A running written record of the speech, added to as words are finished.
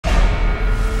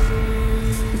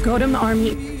Godom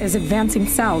army is advancing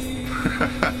south.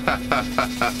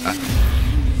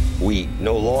 We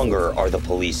no longer are the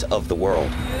police of the world.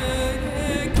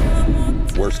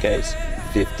 Worst case,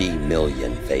 50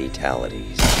 million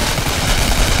fatalities.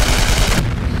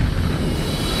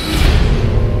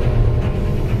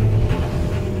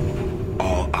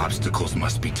 All obstacles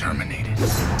must be terminated.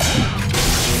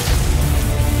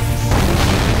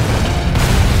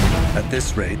 At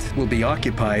this rate, we'll be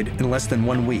occupied in less than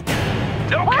 1 week.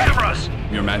 No cameras!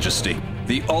 Your Majesty,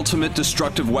 the ultimate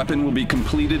destructive weapon will be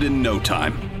completed in no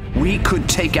time. We could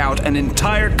take out an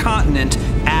entire continent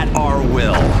at our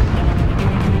will.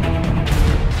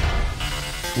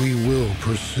 We will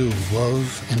pursue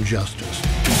love and justice.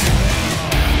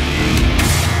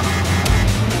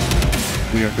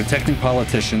 We are protecting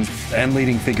politicians and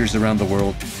leading figures around the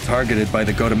world targeted by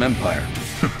the Godom Empire.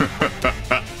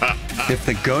 If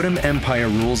the Godom Empire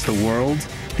rules the world,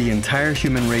 the entire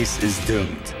human race is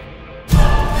doomed.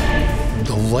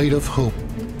 The light of hope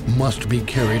must be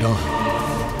carried on.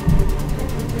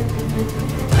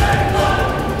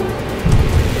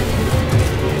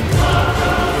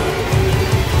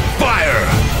 Fire!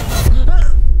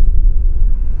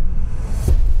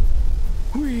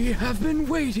 We have been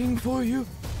waiting for you.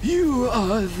 You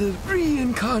are the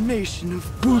reincarnation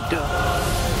of Buddha.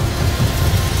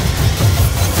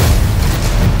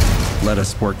 Let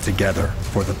us work together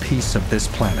for the peace of this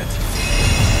planet.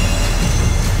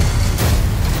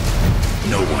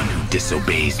 No one who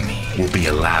disobeys me will be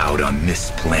allowed on this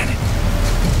planet.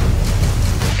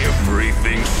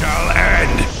 Everything shall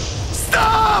end.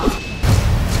 Stop!